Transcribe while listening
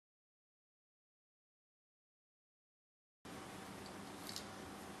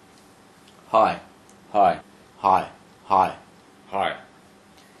Hi, hi, hi, hi, hi.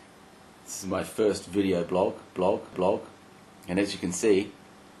 This is my first video blog, and as you can see,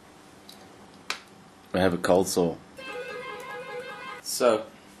 I have a cold sore. So,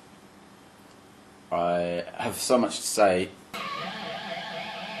 I have so much to say,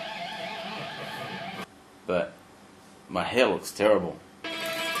 but my hair looks terrible.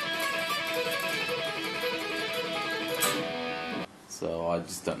 So I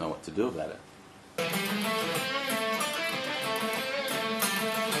just don't know what to do about it.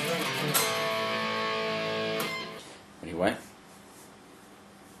 Anyway,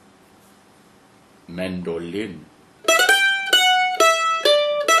 mandolin.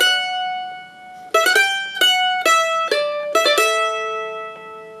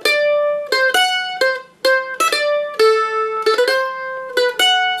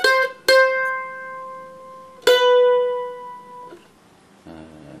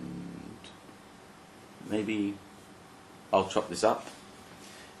 Maybe I'll chop this up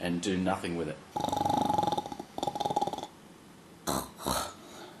and do nothing with it.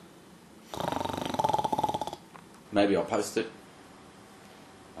 Maybe I'll post it,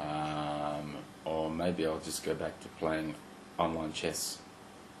 or maybe I'll just go back to playing online chess.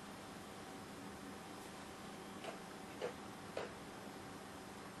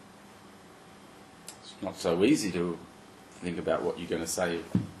 It's not so easy to think about what you're going to say if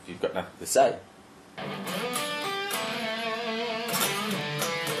you've got nothing to say.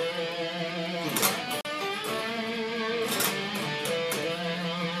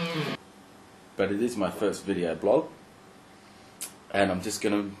 But it is my first video blog, and I'm just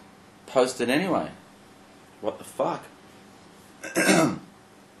going to post it anyway. What the fuck?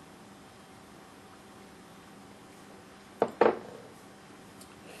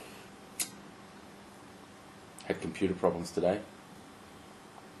 Had computer problems today.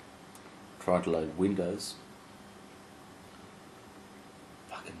 Tried to load Windows.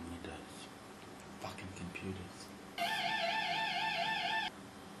 Fucking Windows. Fucking computers.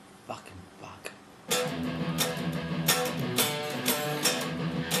 Fucking fuck.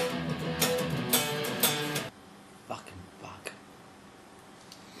 Fucking fuck.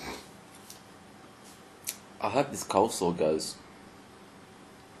 I hope this cold sore goes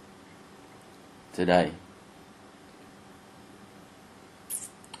today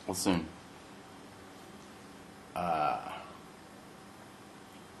or soon.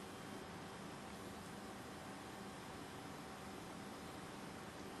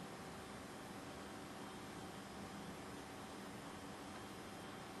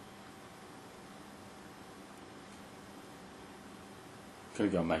 Gonna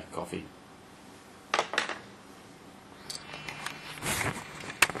go make a coffee.